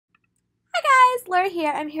guys, Laura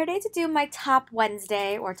here. I'm here today to do my top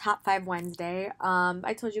Wednesday or top 5 Wednesday.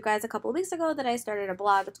 I told you guys a couple of weeks ago that I started a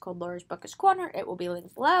blog. It's called Laura's Bookish Corner. It will be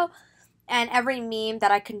linked below. And every meme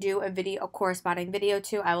that I can do a corresponding video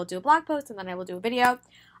to, I will do a blog post and then I will do a video.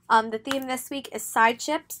 The theme this week is side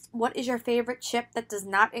ships. What is your favorite ship that does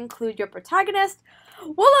not include your protagonist?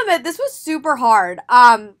 We'll admit, this was super hard.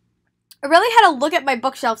 I really had to look at my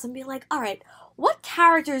bookshelves and be like, all right, what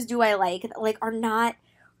characters do I like that are not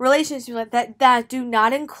relationships that do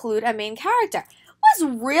not include a main character? It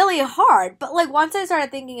was really hard, but once I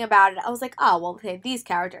started thinking about it, I was like, oh, well, okay, these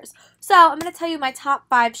characters. So I'm going to tell you my top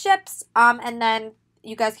 5 ships, and then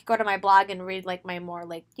you guys can go to my blog and read my more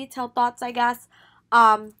detailed thoughts, I guess.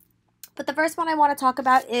 But the first one I want to talk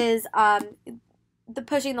about is the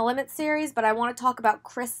Pushing the Limits series, but I want to talk about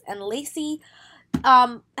Chris and Lacey.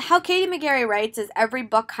 How Katie McGarry writes is every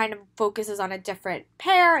book kind of focuses on a different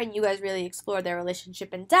pair, and you guys really explore their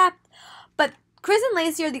relationship in depth. But Chris and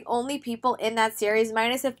Lacey are the only people in that series,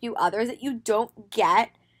 minus a few others, that you don't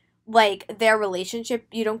get, their relationship.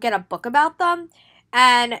 You don't get a book about them.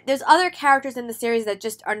 And there's other characters in the series that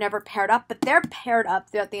just are never paired up, but they're paired up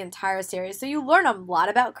throughout the entire series. So you learn a lot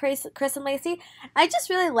about Chris and Lacey. I just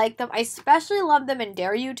really like them. I especially love them in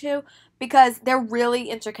Dare You To, because they're really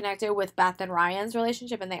interconnected with Beth and Ryan's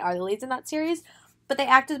relationship, and they are the leads in that series. But they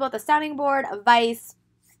act as both a sounding board, a vice,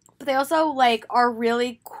 but they also, are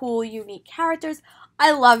really cool, unique characters.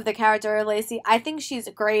 I love the character of Lacey. I think she's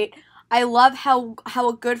great. I love how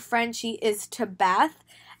a good friend she is to Beth,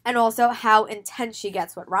 and also how intense she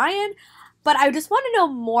gets with Ryan. But I just want to know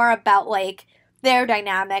more about, their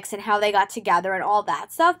dynamics and how they got together and all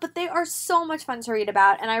that stuff. But they are so much fun to read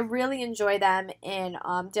about, and I really enjoy them in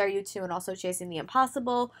Dare You To and also Chasing the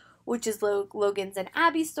Impossible, which is Logan's and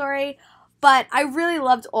Abby's story. But I really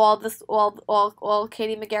loved all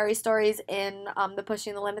Katie McGarry stories in the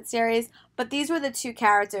Pushing the Limits series. But these were the two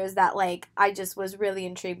characters that I just was really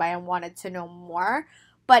intrigued by and wanted to know more.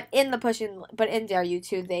 But in Dare You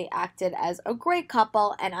To, they acted as a great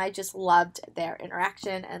couple, and I just loved their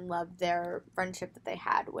interaction and loved their friendship that they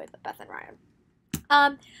had with Beth and Ryan.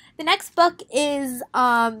 The next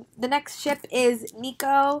ship is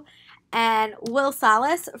Nico and Will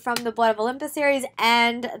Salas from the Blood of Olympus series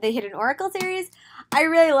and the Hidden Oracle series. I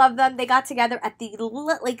really love them. They got together at the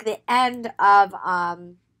end of I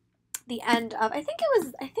think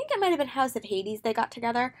it might have been House of Hades. They got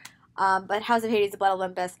together. But House of Hades, the Blood of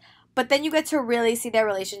Olympus. But then you get to really see their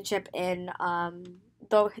relationship in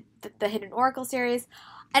the Hidden Oracle series.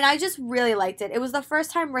 And I just really liked it. It was the first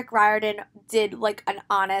time Rick Riordan did, an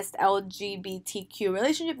honest LGBTQ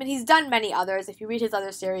relationship. And he's done many others. If you read his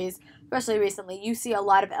other series, especially recently, you see a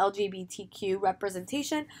lot of LGBTQ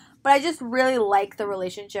representation. But I just really like the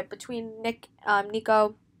relationship between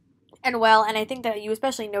Nico and Will. And I think that you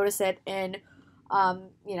especially notice it in,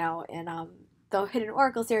 the Hidden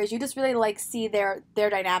Oracle series. You just really see their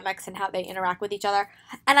dynamics and how they interact with each other.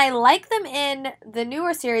 And I like them in the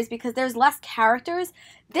newer series because there's less characters.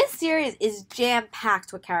 This series is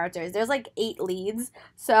jam-packed with characters. There's 8 leads.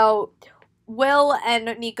 So Will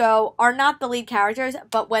and Nico are not the lead characters,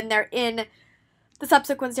 but when they're in the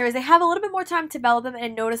subsequent series, they have a little bit more time to develop them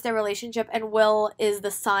and notice their relationship. And Will is the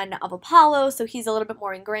son of Apollo, so he's a little bit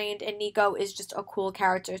more ingrained, and Nico is just a cool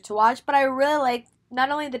character to watch. But I really like not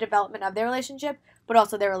only the development of their relationship, but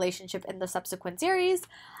also their relationship in the subsequent series.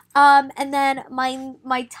 And then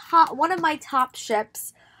one of my top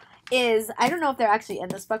ships is, I don't know if they're actually in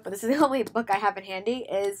this book, but this is the only book I have in handy,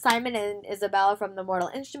 is Simon and Isabella from the Mortal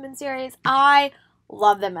Instruments series. I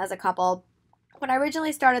love them as a couple. When I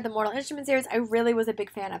originally started the Mortal Instruments series, I really was a big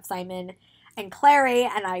fan of Simon and Clary,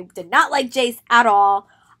 and I did not like Jace at all.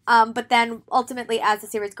 But then ultimately, as the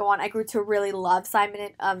series go on, I grew to really love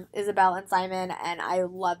Isabel and Simon, and I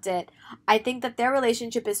loved it. I think that their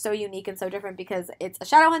relationship is so unique and so different because it's a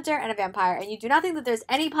Shadowhunter and a vampire, and you do not think that there's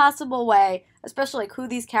any possible way, especially who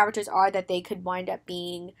these characters are, that they could wind up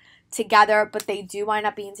being together, but they do wind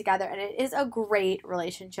up being together, and it is a great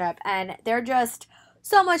relationship, and they're just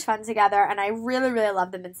so much fun together, and I really, really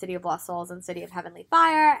love them in City of Lost Souls and City of Heavenly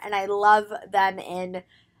Fire, and I love them in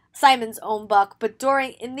Simon's own book, but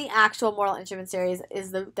in the actual Mortal Instruments series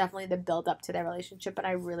is definitely the build up to their relationship, and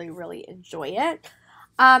I really, really enjoy it.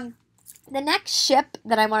 The next ship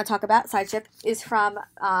that I want to talk about, side ship, is from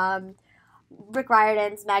Rick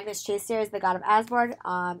Riordan's Magnus Chase series, The God of Asgard,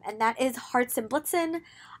 and that is Hearts and Blitzen.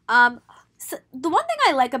 So the one thing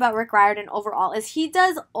I like about Rick Riordan overall is he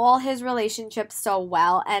does all his relationships so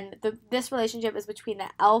well, and this relationship is between an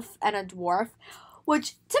elf and a dwarf,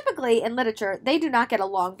 which typically in literature, they do not get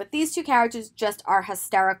along, but these two characters just are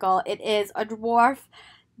hysterical. It is a dwarf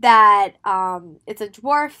that it's a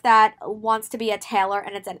dwarf that wants to be a tailor,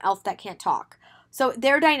 and it's an elf that can't talk. So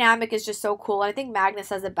their dynamic is just so cool. And I think Magnus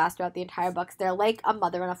says it best throughout the entire books. They're like a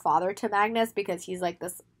mother and a father to Magnus because he's like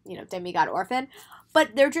this, you know, demigod orphan.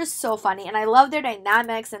 But they're just so funny. And I love their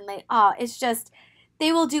dynamics. And it's just,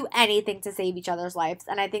 they will do anything to save each other's lives.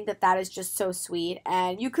 And I think that that is just so sweet.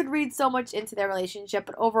 And you could read so much into their relationship.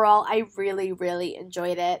 But overall, I really, really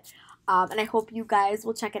enjoyed it. And I hope you guys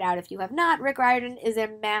will check it out if you have not. Rick Riordan is a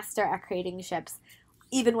master at creating ships,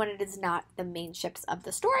 even when it is not the main ships of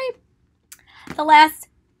the story. The last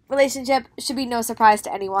relationship should be no surprise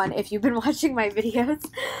to anyone if you've been watching my videos.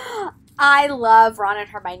 I love Ron and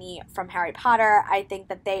Hermione from Harry Potter. I think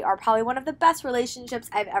that they are probably one of the best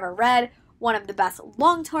relationships I've ever read. One of the best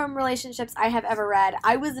long-term relationships I have ever read.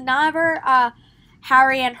 I was never a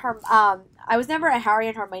Harry and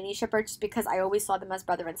Hermione shipper just because I always saw them as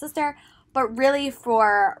brother and sister. But really,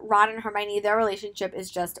 for Ron and Hermione, their relationship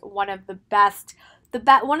is just one of the best.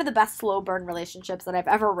 One of the best slow burn relationships that I've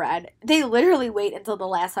ever read. They literally wait until the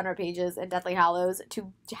last 100 pages in Deathly Hallows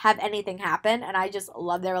to have anything happen, and I just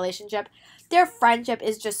love their relationship. Their friendship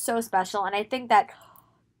is just so special, and I think that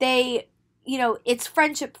they, you know, it's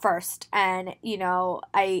friendship first, and, you know,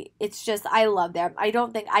 I love them. I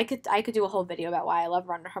don't think I could do a whole video about why I love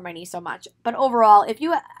Ron and Hermione so much. But overall, if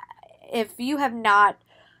you have not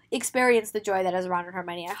experienced the joy that is Ron and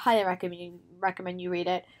Hermione, I highly recommend you read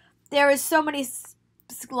it. There is so many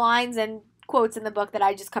lines and quotes in the book that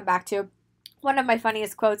I just come back to. One of my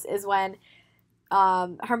funniest quotes is when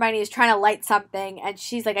Hermione is trying to light something, and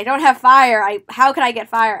she's like, I don't have fire. How can I get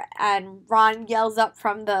fire? And Ron yells up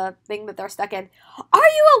from the thing that they're stuck in, are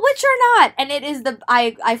you a witch or not? And it is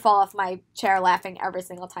I fall off my chair laughing every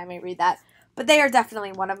single time I read that. But they are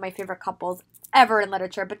definitely one of my favorite couples ever in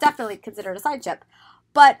literature, but definitely considered a side ship.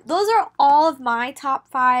 But those are all of my top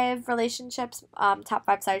 5 relationships, top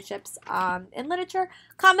 5 side ships in literature.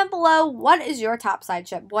 Comment below, what is your top side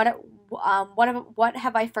ship? What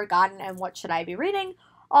have I forgotten, and what should I be reading?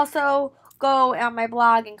 Also, go on my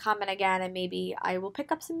blog and comment again, and maybe I will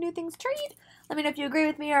pick up some new things to read. Let me know if you agree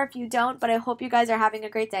with me or if you don't, but I hope you guys are having a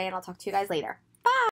great day, and I'll talk to you guys later.